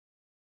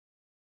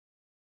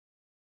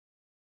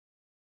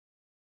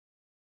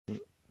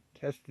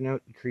Testing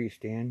out the tree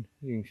stand.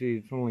 You can see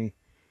it's only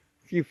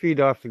a few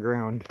feet off the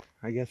ground.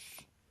 I guess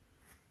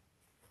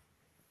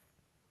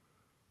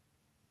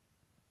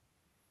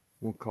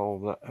we'll call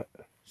the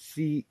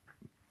seat.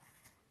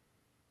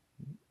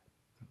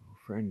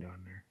 Friend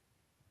on there.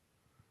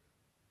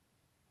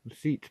 The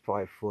seat's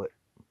 5 foot,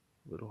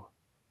 little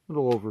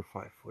over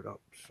 5 foot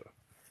up. So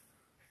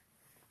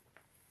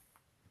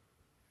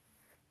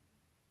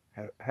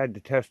have to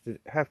test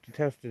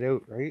it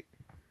out, right?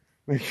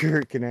 Make sure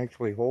it can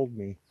actually hold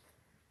me.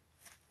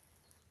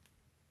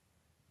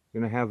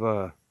 Gonna have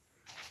a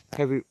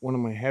one of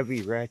my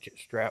heavy ratchet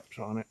straps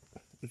on it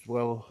as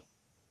well.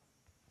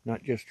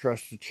 Not just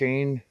trust the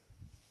chain.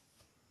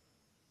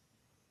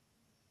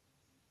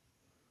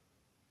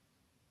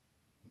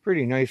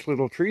 Pretty nice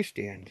little tree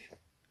stand.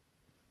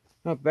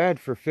 Not bad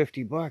for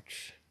 50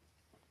 bucks.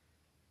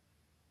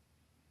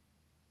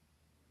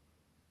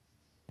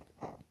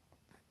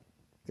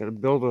 Gotta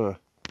build a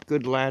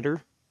good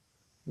ladder.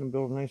 I'm gonna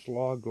build a nice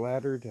log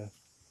ladder to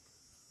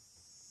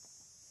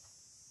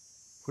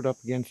put up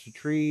against the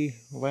tree.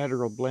 The ladder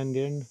will blend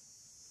in.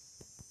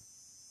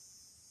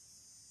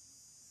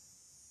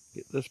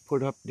 Get this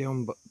put up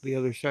down the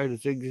other side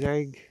of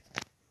zigzag.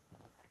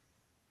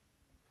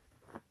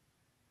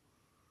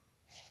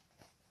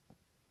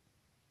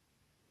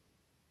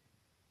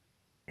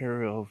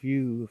 Aerial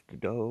view of the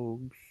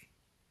dogs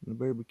and the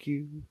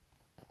barbecue.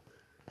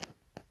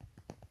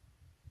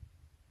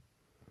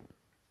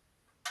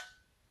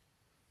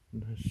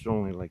 And this is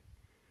only like,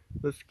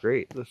 this is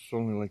great. This is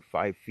only like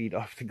 5 feet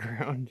off the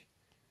ground.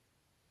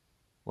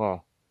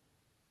 Well,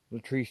 the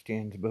tree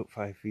stand's about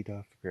 5 feet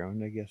off the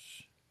ground, I guess.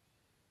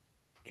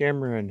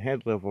 Camera and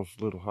head level's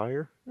a little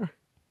higher.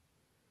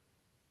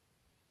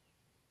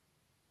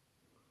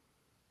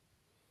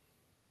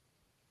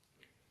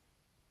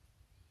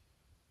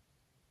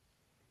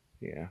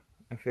 Yeah,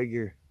 I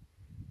figure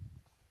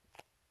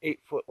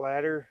 8-foot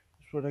ladder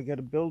is what I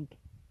gotta build.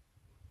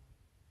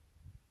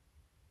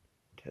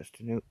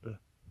 Testing out the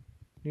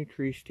new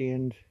tree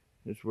stand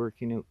is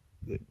working out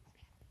good.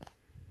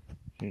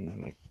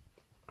 And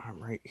I'm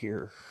right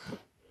here.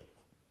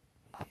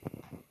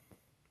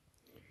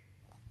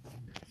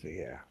 So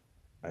yeah,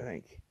 I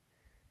think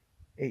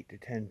 8 to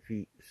 10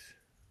 feet is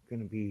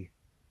gonna be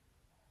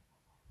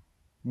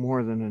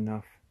more than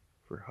enough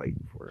for height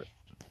for it.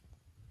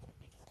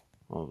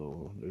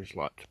 Although there's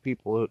lots of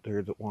people out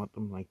there that want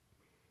them like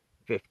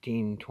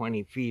 15,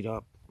 20 feet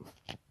up.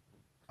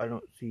 I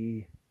don't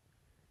see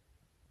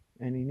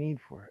any need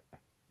for it.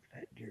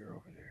 That deer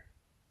over there.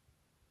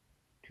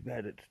 Too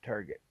bad it's a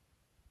target.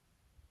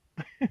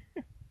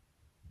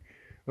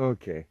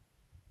 Okay.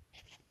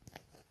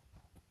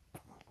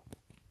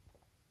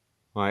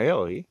 Hi,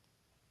 Ellie.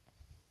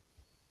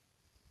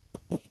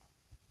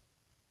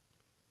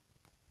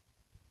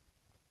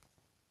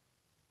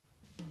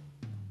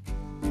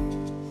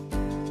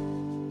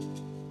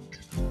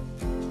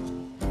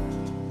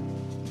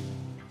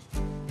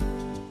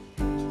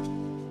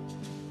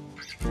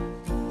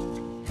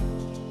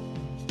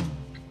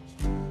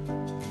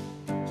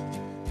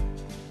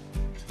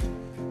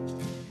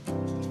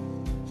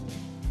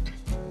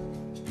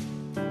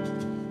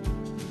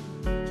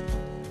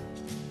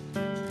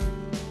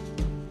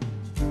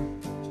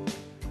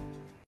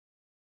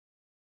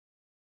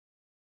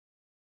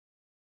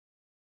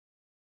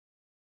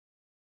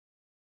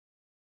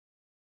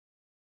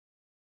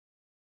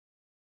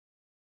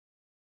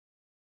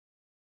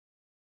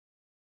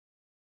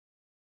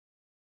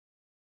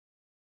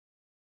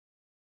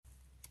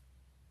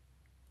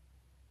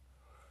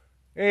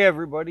 Hey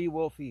everybody,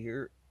 Wolfie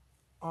here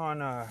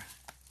on a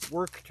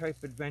work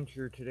type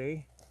adventure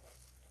today.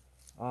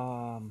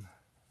 I'm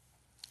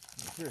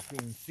not sure if you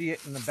can see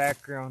it in the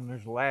background,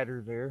 there's a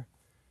ladder there.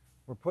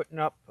 We're putting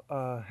up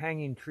a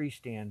hanging tree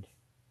stand.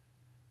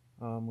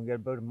 We got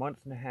about a month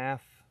and a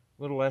half,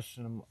 a little less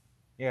than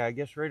yeah, I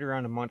guess right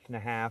around a month and a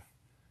half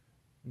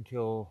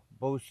until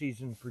bow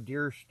season for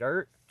deer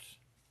starts.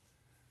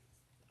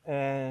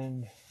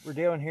 And we're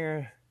down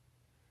here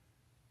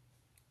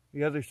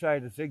the other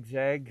side of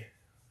zigzag.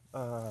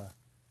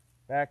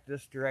 Back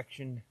this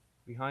direction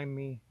behind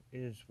me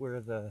is where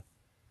the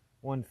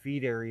one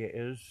feed area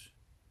is.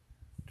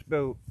 It's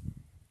about,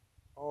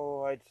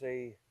 oh, I'd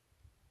say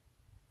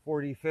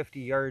 40, 50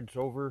 yards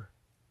over.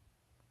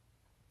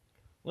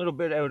 A little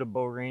bit out of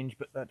bow range,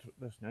 but that's what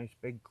this nice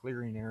big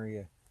clearing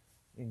area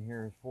in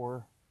here is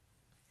for.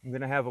 I'm going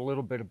to have a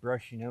little bit of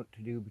brushing out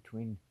to do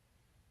between,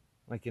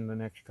 like in the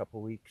next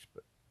couple weeks.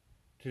 But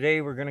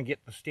today we're going to get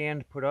the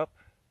stand put up.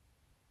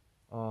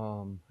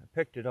 I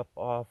picked it up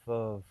off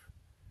of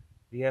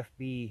the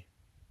FB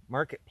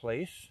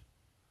Marketplace.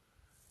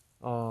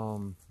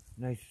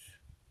 Nice,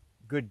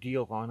 good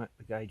deal on it.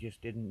 The guy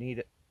just didn't need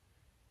it.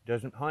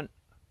 Doesn't hunt.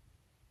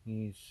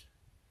 He's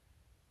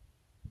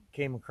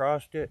came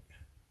across it,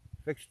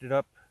 fixed it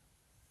up,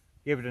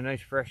 gave it a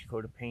nice fresh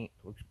coat of paint.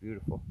 Looks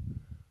beautiful.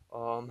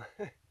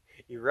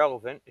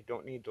 Irrelevant. It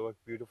don't need to look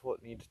beautiful.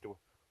 It needs to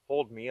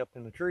hold me up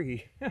in the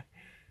tree.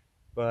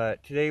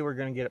 But today we're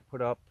gonna get it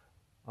put up.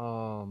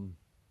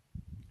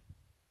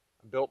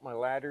 I've built my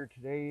ladder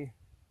today.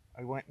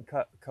 I went and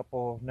cut a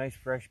couple nice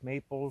fresh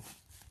maples,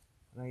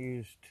 and I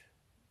used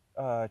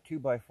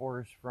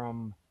 2x4s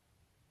from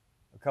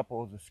a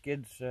couple of the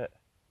skids that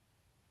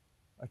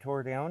I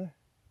tore down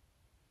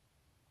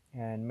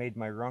and made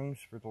my rungs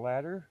for the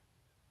ladder.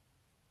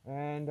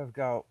 And I've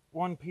got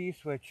one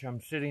piece which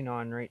I'm sitting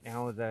on right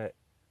now that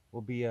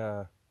will be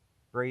a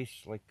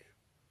brace, like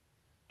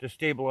to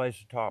stabilize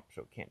the top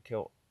so it can't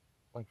tilt,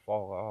 like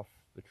fall off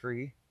the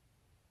tree.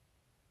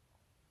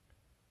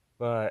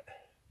 But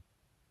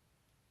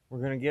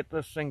we're gonna get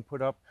this thing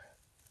put up.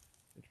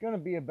 It's gonna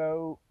be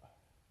about,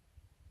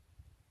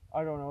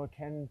 I don't know,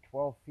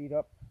 10-12 feet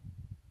up,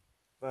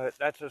 but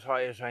that's as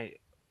high as I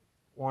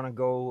want to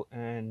go,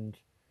 and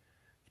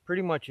it's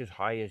pretty much as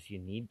high as you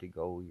need to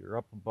go. You're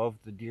up above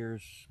the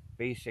deer's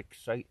basic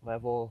sight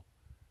level.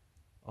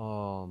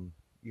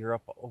 You're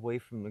up away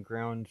from the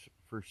ground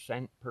for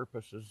scent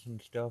purposes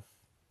and stuff.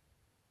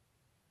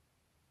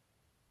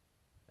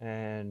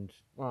 And,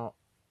 well,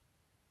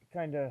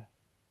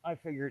 I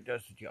figure it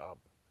does the job.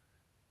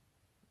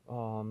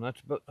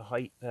 That's about the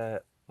height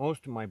that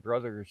most of my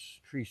brother's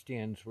tree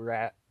stands were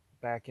at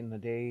back in the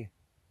day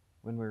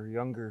when we were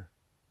younger.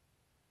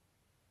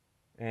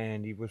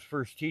 And he was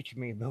first teaching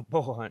me about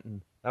bow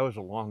hunting. That was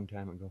a long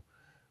time ago.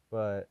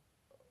 But,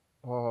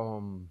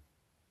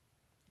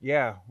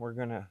 yeah,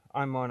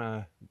 I'm on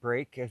a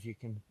break, as you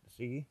can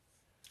see.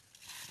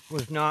 It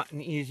was not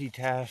an easy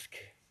task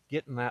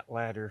getting that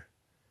ladder.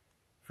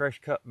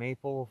 Fresh cut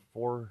maple,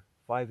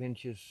 4-5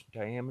 inches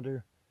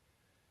diameter.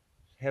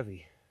 It's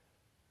heavy,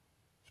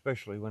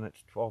 especially when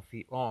it's 12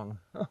 feet long.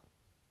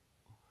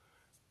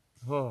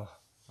 Oh,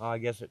 I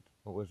guess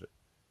what was it?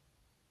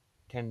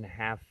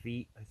 10.5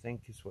 feet, I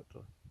think, is what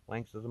the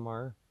length of them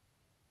are.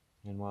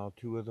 And while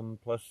 2 of them,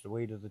 plus the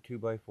weight of the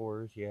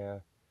 2x4s, yeah,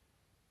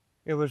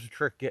 it was a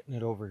trick getting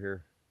it over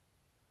here.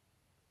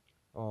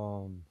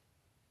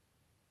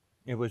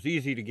 It was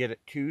easy to get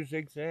it to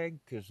zigzag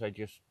because I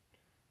just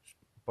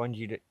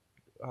bungeed it,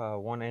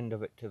 one end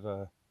of it to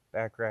the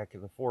back rack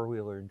of the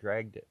 4-wheeler and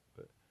dragged it.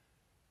 But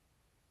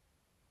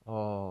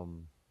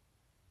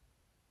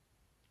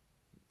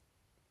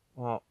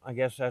well, I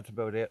guess that's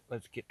about it.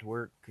 Let's get to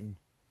work. And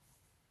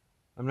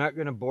I'm not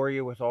going to bore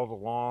you with all the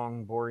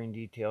long, boring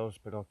details,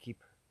 but I'll keep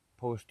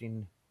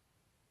posting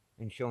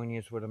and showing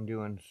you what I'm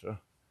doing. So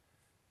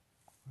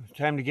it's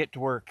time to get to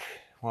work.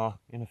 Well,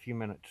 in a few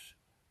minutes.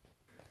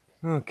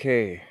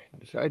 Okay,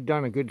 so I've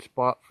done a good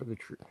spot for the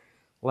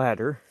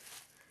ladder,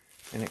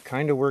 and it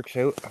kind of works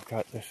out. I've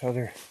got this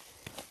other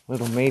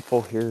little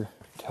maple here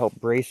to help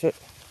brace it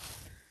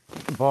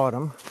at the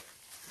bottom.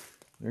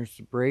 There's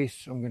the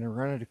brace. I'm going to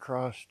run it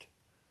across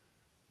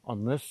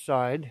on this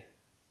side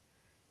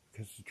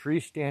because the tree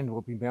stand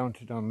will be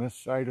mounted on this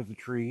side of the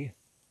tree,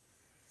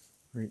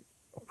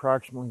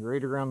 approximately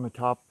right around the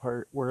top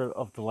part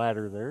of the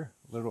ladder there,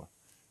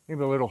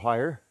 maybe a little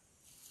higher,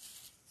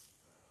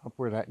 up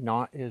where that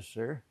knot is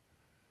there.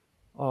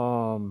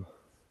 But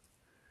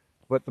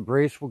the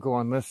brace will go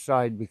on this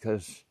side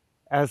because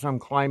as I'm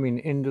climbing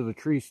into the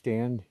tree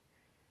stand,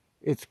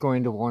 it's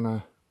going to want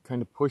to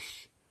kind of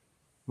push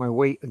my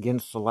weight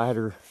against the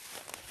ladder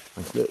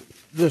like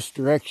this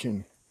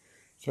direction.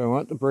 So I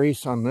want the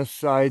brace on this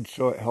side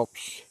so it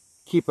helps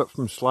keep it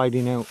from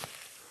sliding out.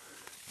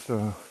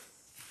 So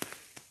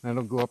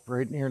that'll go up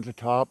right near the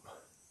top.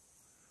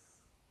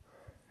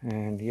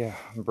 And yeah,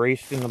 I'm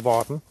braced in the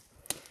bottom.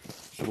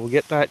 So we'll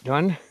get that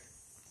done.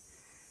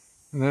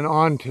 And then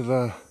on to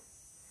the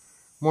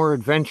more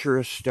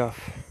adventurous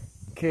stuff.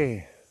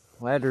 Okay,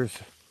 ladder's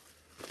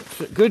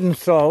good and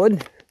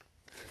solid.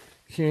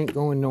 She ain't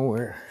going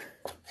nowhere.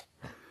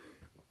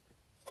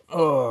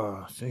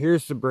 Oh, so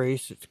here's the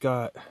brace. It's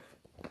got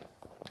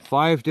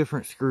 5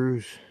 different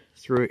screws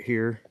through it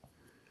here,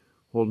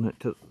 holding it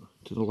to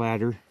the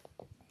ladder.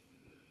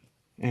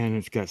 And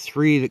it's got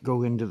 3 that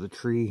go into the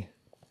tree.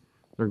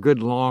 They're good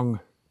long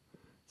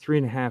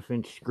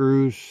 3.5-inch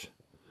screws.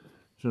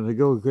 So they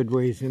go a good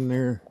ways in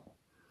there.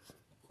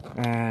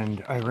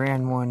 And I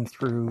ran one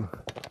through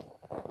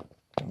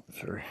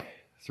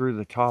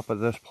the top of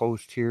this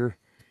post here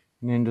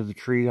and into the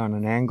tree on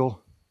an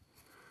angle.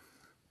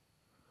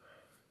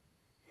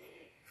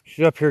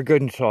 She's up here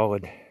good and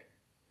solid.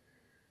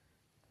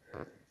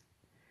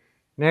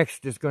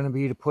 Next is going to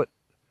be to put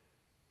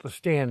the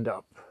stand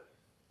up.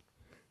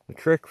 The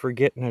trick for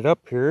getting it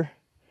up here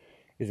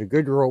is a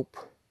good rope.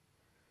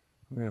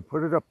 I'm going to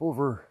put it up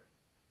over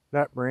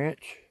that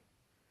branch,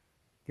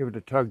 give it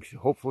a tug,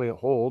 hopefully it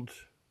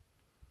holds.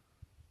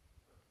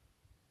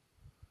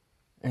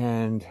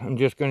 And I'm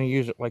just going to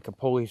use it like a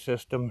pulley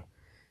system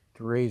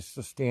to raise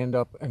the stand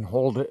up and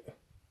hold it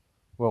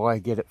while I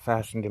get it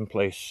fastened in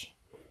place.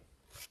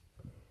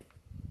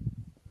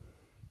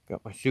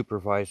 Got my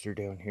supervisor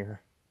down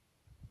here.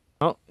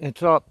 Well,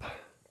 it's up.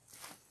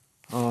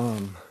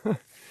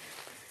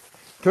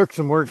 Took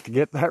some work to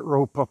get that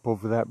rope up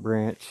over that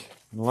branch.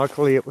 And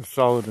luckily it was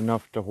solid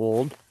enough to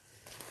hold.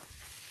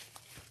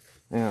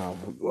 Now,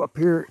 we'll go up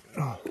here.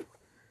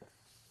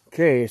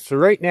 Okay, so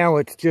right now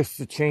it's just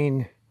the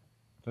chain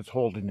that's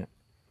holding it.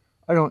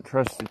 I don't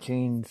trust the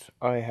chains.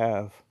 I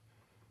have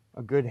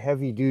a good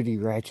heavy duty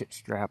ratchet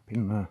strap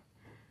in the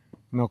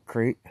milk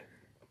crate.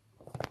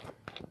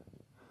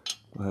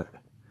 But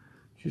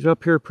she's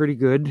up here pretty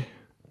good.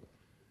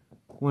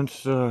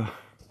 Once the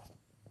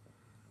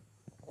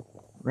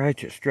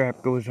ratchet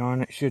strap goes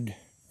on, it should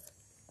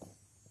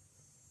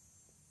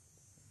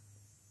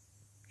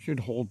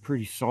hold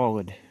pretty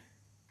solid.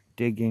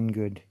 Dig in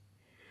good.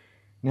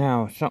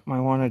 Now, something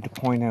I wanted to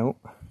point out,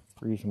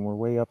 the reason we're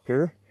way up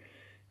here,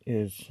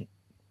 is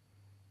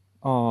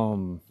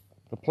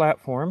the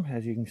platform,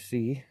 as you can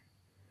see,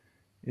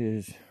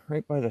 is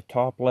right by the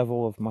top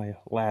level of my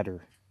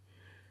ladder.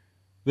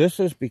 This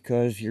is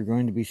because you're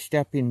going to be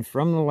stepping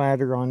from the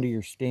ladder onto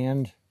your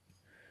stand.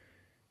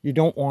 You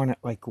don't want it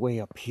like way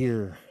up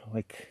here,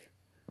 like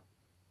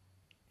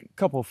a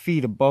couple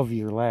feet above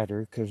your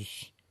ladder,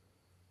 because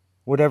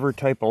whatever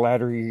type of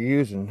ladder you're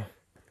using,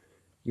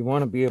 you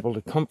want to be able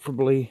to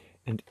comfortably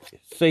and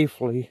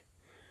safely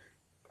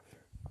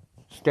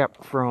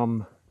step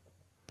from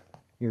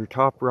your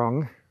top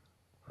rung.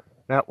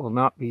 That will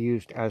not be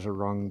used as a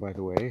rung, by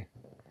the way.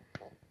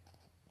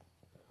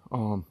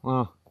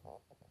 Well,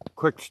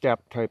 quick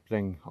step type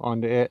thing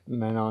onto it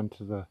and then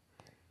onto the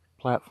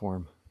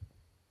platform.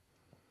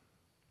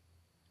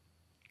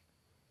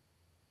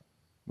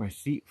 My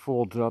seat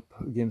folds up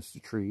against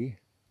the tree.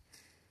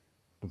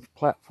 The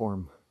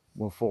platform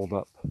will fold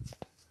up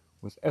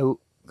without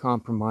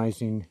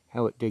compromising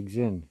how it digs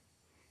in.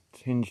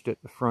 It's hinged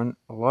at the front.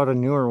 A lot of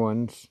newer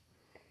ones,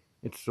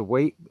 it's the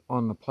weight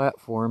on the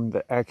platform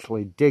that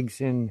actually digs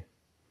in.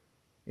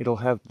 It'll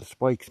have the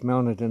spikes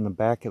mounted in the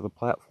back of the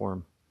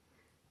platform.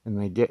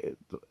 And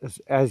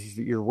as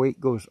your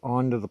weight goes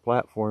onto the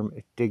platform,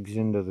 it digs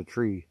into the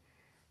tree.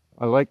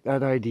 I like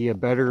that idea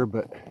better,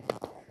 but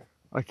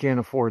I can't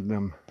afford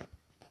them.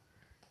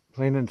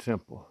 Plain and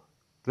simple.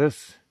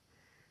 This,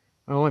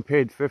 I only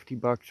paid 50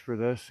 bucks for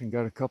this and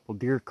got a couple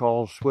deer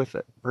calls with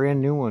it. Brand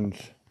new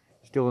ones,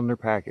 still in their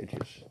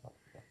packages.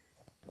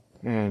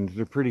 And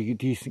they're pretty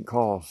decent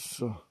calls,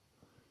 so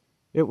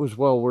it was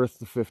well worth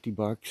the 50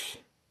 bucks.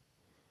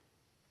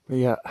 But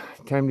yeah,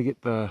 time to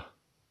get the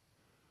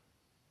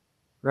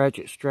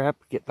ratchet strap,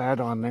 get that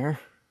on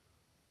there.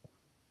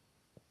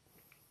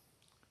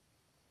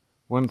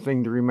 One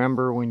thing to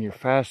remember when you're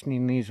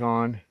fastening these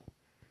on,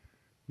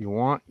 you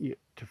want it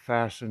to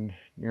fasten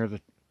near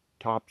the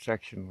top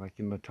section, like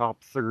in the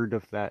top third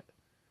of that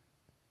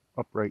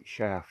upright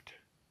shaft,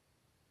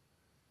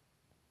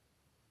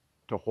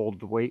 to hold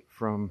the weight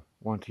from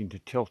wanting to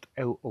tilt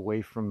out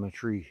away from the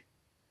tree.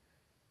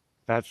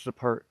 That's the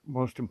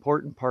most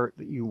important part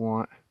that you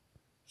want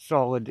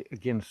solid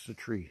against the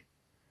tree.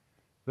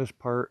 This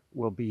part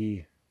will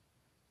be,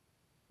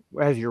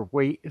 as your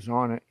weight is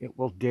on it, it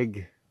will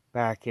dig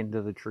back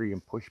into the tree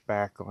and push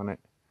back on it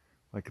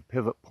like a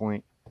pivot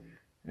point.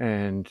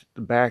 And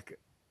the back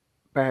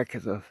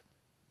of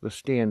the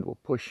stand will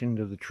push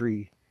into the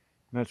tree.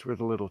 And that's where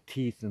the little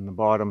teeth in the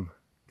bottom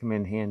come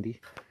in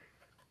handy,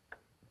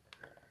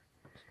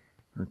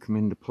 or come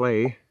into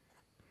play.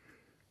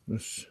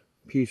 This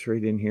piece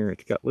right in here,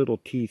 it's got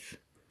little teeth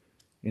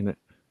in it.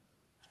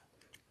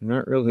 They're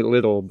not really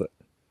little, but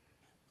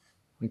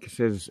like I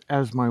said,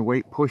 as my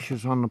weight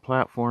pushes on the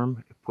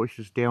platform, it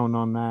pushes down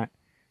on that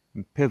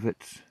and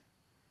pivots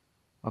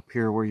up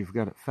here where you've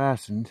got it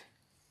fastened.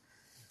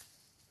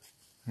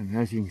 And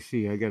as you can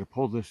see, I got to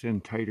pull this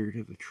in tighter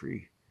to the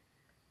tree.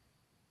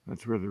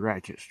 That's where the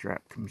ratchet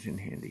strap comes in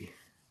handy.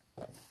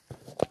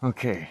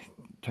 Okay,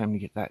 time to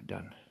get that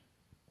done.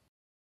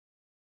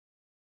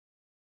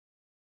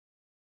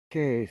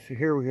 Okay, so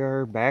here we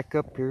are back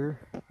up here.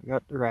 I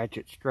got the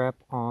ratchet strap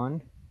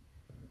on.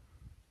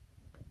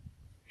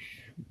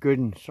 Good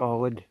and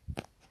solid.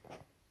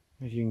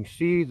 As you can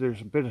see, there's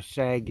a bit of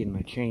sag in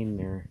the chain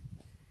there.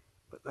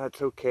 But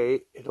that's okay.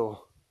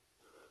 It'll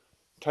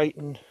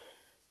tighten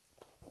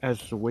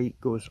as the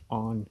weight goes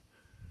on.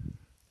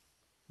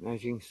 And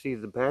as you can see,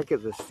 the back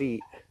of the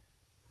seat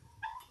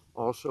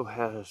also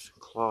has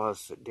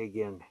claws that dig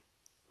in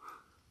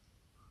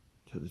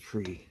to the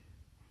tree.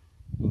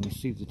 And you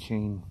see the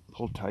chain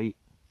pull tight.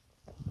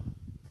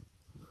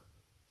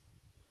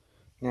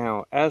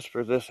 Now, as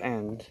for this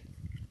end,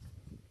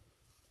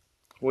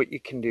 what you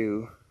can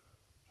do,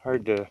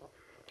 hard to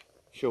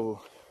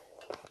show,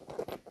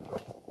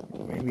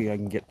 maybe I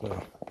can get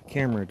the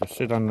camera to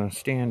sit on the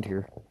stand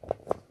here.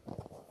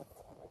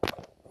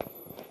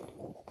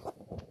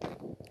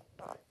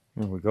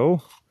 There we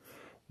go.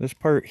 This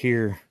part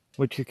here,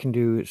 what you can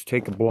do is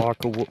take a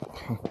block of wood.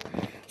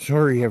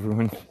 Sorry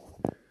everyone.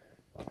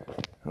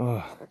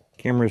 Oh,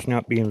 camera's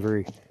not being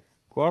very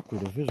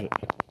cooperative, is it?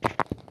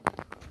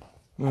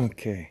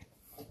 Okay.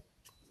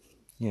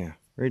 Yeah,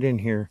 right in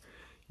here.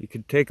 You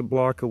could take a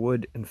block of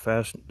wood and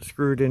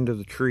screw it into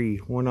the tree,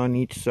 one on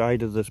each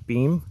side of this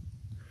beam.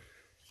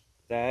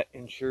 That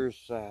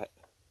ensures that,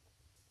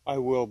 I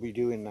will be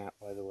doing that,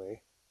 by the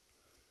way.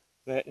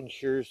 That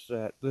ensures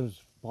that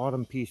this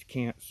bottom piece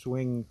can't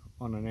swing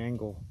on an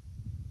angle.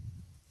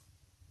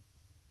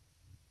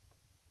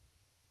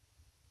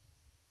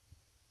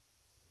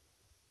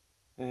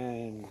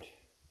 And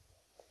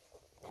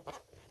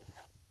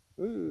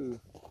Ooh,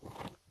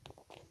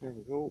 there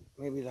we go.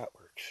 Maybe that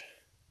works.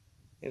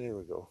 Yeah, there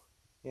we go.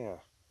 Yeah.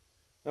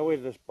 That way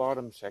this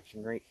bottom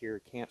section right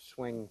here can't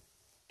swing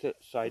to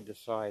side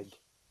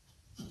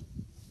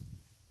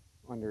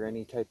under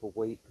any type of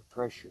weight or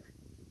pressure.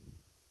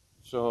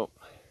 So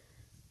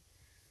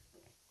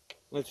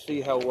let's see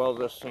how well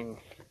this thing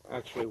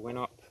actually went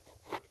up.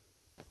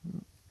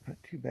 Not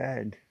too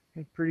bad.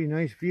 Got a pretty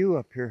nice view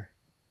up here.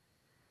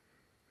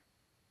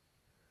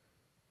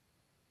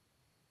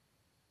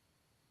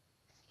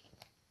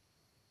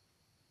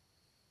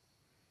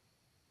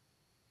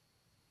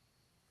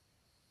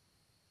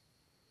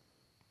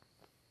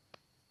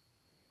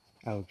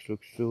 Alex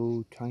looks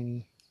so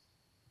tiny.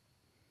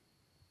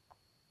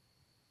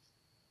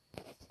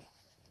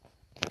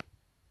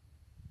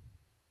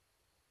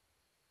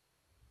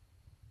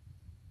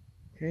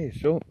 Okay,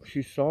 so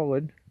she's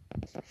solid.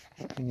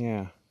 And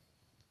yeah,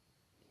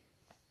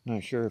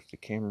 not sure if the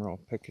camera will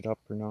pick it up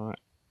or not.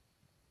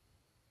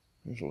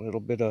 There's a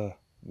little bit of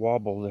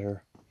wobble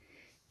there.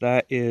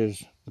 That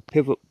is the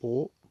pivot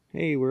bolt.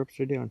 Hey, we're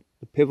upside down.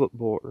 The pivot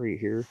bolt right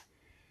here.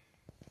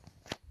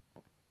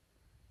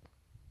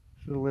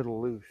 It's a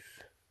little loose.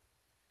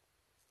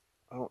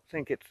 I don't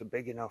think it's a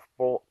big enough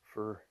bolt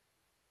for,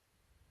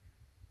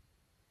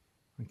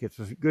 like it's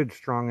a good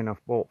strong enough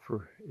bolt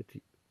for its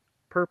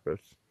purpose.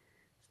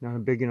 It's not a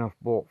big enough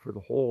bolt for the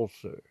holes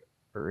that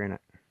are in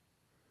it.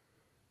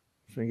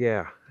 So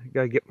yeah, I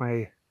gotta get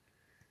my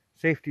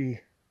safety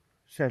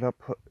setup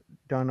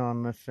done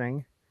on this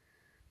thing.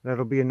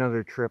 That'll be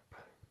another trip.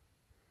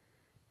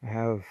 I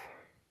have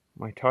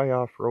my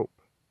tie-off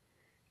rope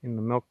in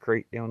the milk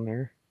crate down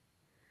there.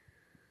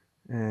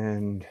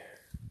 And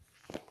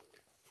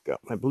I've got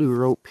my blue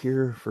rope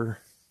here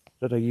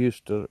that I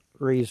used to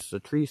raise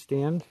the tree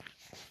stand.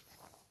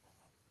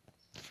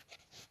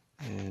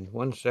 And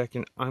 1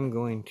 second, I'm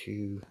going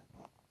to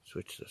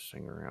switch this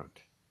thing around.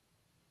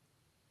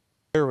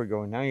 There we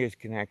go. Now you guys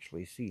can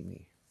actually see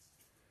me.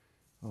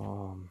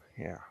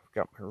 Yeah, I've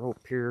got my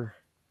rope here.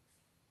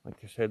 Like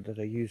I said, that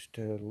I used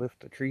to lift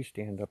the tree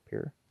stand up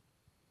here.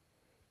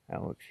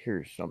 Alex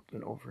hears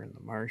something over in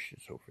the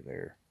marshes over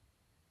there.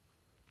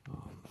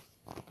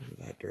 Over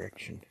that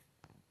direction.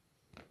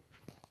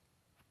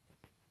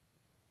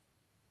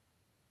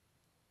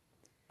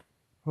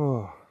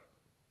 Oh,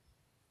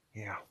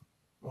 yeah.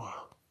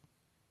 Wow.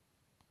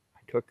 I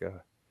took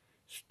a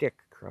stick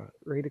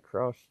right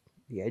across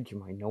the edge of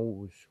my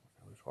nose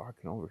when I was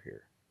walking over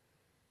here.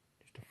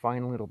 Just a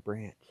fine little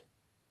branch.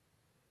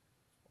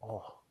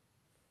 Oh.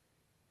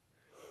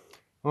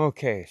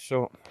 Okay,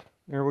 so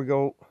there we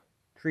go.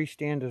 Tree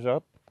stand is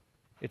up.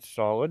 It's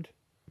solid.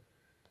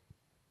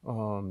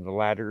 The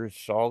ladder is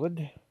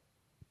solid.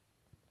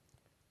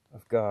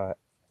 I've got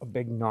a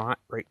big knot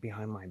right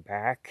behind my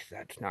back.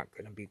 That's not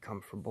going to be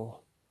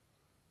comfortable.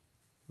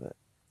 But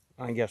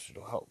I guess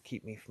it'll help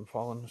keep me from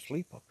falling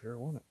asleep up here,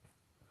 won't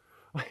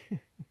it?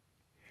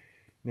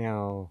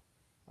 Now,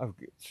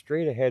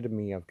 straight ahead of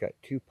me, I've got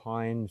 2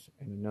 pines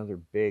and another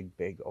big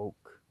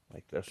oak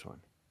like this one.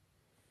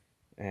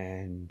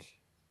 And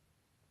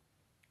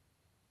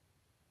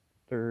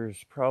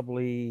there's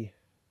probably,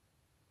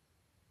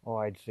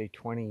 I'd say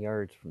 20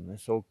 yards from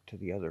this oak to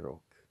the other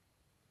oak.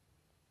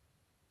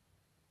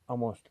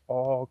 Almost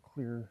all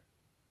clear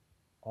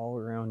all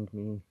around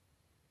me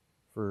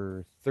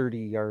for 30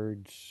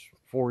 yards,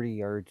 40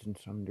 yards in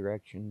some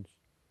directions.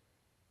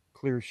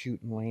 Clear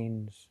shooting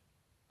lanes.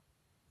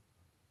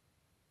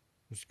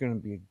 It's going to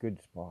be a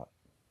good spot.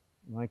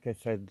 Like I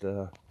said,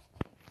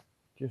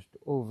 just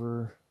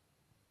over,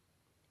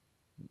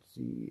 let's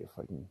see if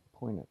I can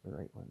point at the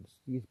right ones.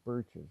 These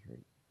birches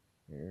right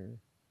there.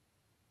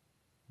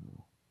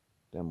 Oh,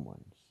 them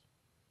ones.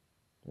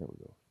 There we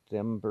go.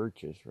 Them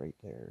birches right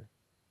there.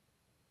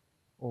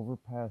 Over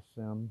past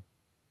them,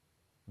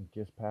 like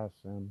just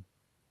past them,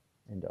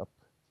 and up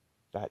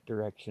that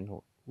direction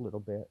a little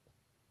bit.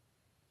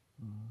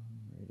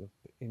 Right up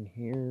in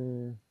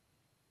here,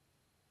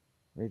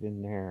 right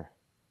in there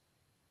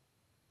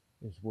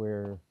is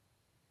where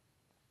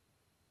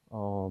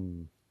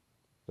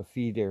the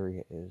feed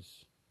area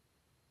is.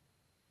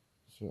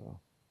 So,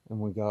 and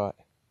we got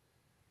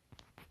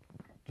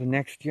the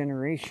next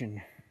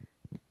generation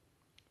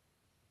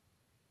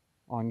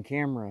on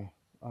camera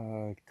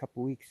a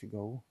couple weeks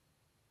ago.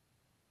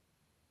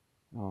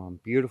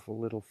 Beautiful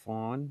little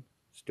fawn,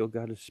 still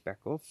got his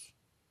speckles,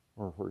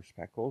 or her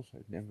speckles.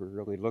 I've never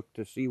really looked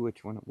to see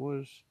which one it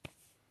was,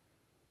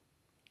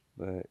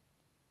 but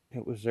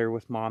it was there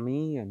with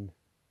mommy and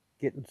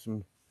getting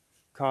some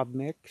cob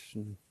mix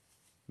and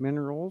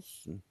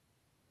minerals, and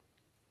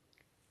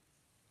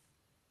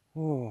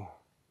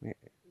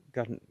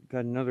got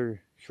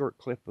another short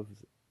clip of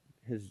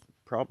his,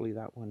 probably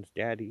that one's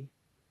daddy,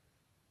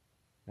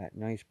 that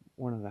nice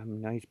one of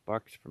them nice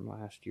bucks from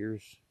last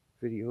year's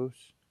videos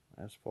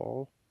last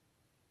fall.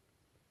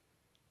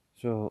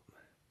 So,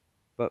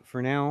 but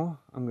for now,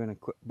 I'm gonna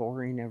quit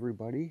boring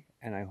everybody,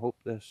 and I hope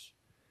this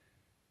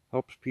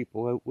helps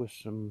people out with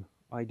some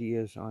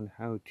ideas on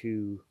how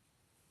to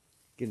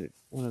get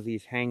one of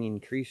these hanging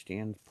tree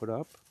stands put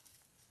up.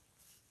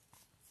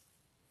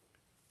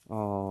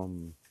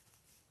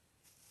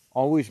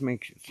 Always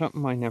make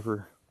something I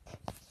never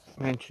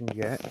mentioned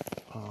yet.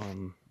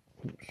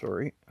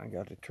 Sorry, I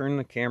got to turn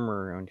the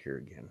camera around here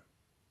again.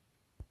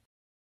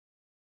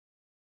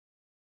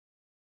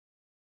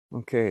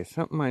 Okay,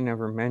 something I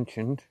never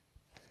mentioned,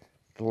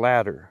 the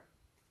ladder.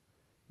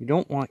 You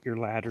don't want your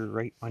ladder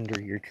right under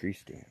your tree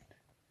stand.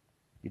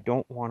 You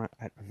don't want it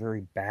at the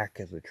very back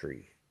of the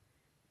tree,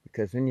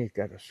 because then you've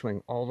got to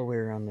swing all the way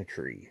around the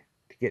tree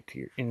to get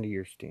to into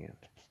your stand.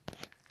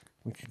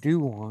 What you do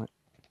want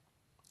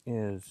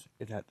is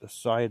it at the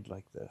side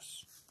like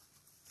this.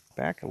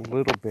 Back a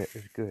little bit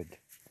is good,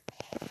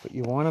 but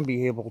you want to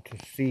be able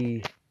to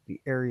see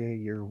the area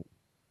you're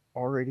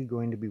already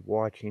going to be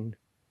watching.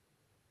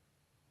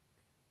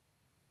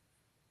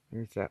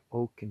 There's that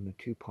oak and the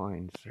 2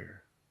 pines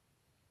there.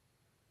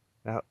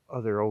 That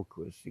other oak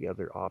was the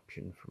other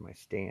option for my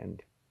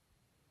stand.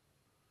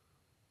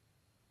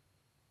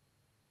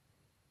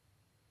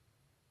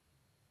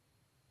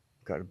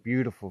 Got a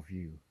beautiful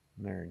view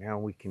there. Now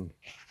we can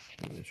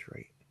do this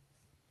right.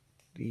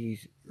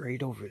 These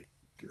right over,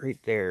 right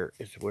there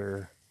is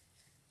where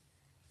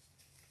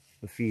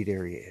the feed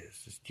area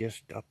is. It's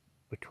just up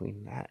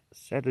between that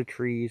set of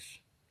trees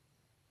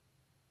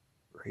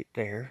right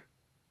there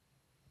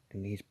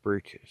and these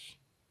birches.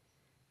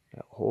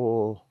 That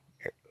whole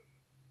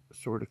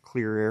sort of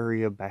clear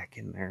area back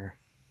in there,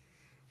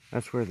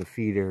 that's where the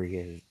feed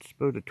area is. It's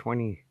about a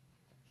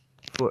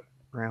 20-foot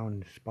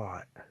round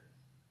spot.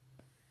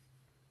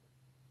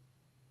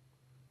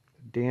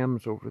 The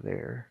dam's over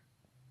there.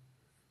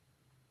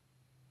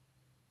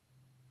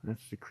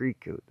 That's the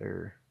creek out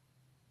there.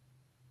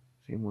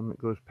 Same one that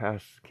goes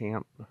past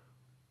camp.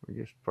 We're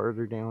just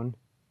farther down.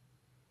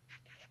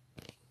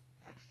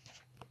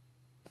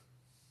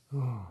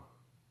 Oh.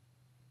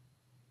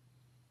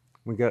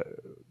 We got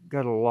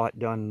a lot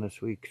done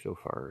this week so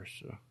far,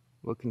 so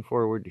looking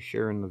forward to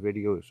sharing the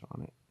videos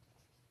on it.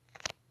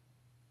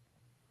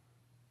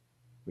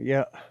 But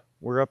yeah,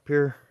 we're up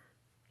here.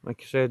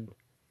 Like I said,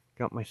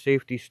 got my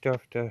safety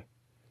stuff to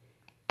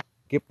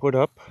get put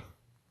up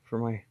for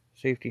my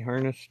safety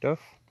harness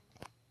stuff,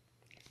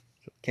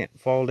 so it can't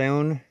fall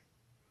down.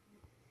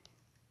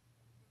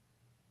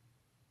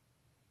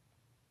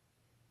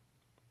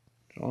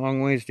 It's a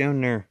long ways down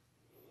there.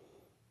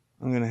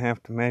 I'm gonna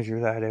have to measure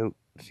that out,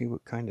 see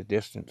what kind of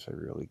distance I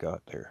really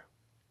got there.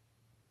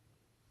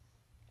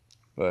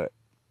 But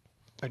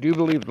I do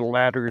believe the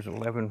ladder is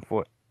 11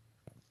 foot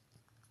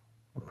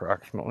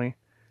approximately,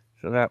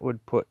 so that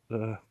would put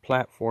the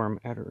platform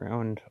at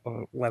around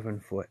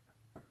 11 foot.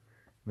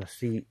 The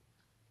seat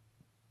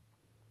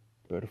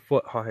about a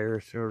foot higher,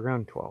 so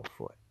around 12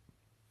 foot.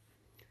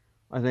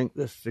 I think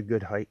this is a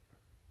good height.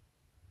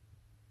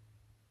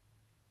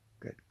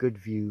 Got good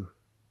view.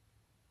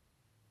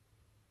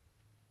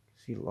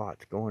 See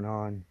lots going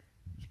on,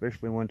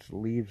 especially once the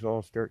leaves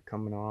all start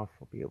coming off.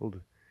 I'll be able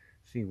to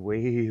see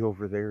way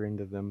over there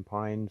into them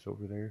pines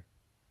over there.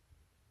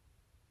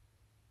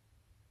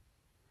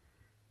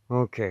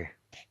 Okay,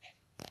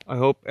 I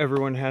hope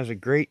everyone has a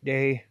great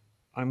day.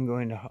 I'm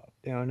going to hop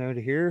down out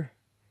of here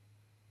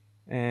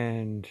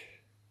and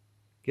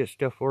get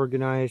stuff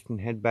organized and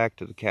head back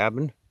to the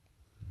cabin.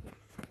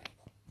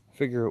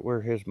 Figure out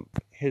where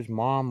his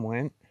mom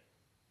went.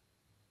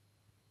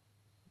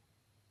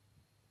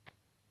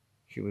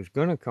 She was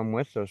gonna come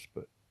with us,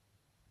 but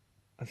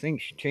I think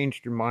she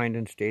changed her mind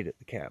and stayed at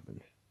the cabin.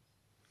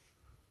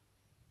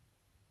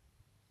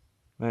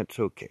 That's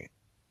okay.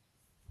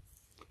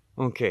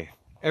 Okay,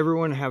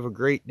 everyone have a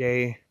great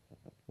day.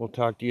 We'll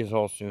talk to you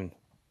all soon.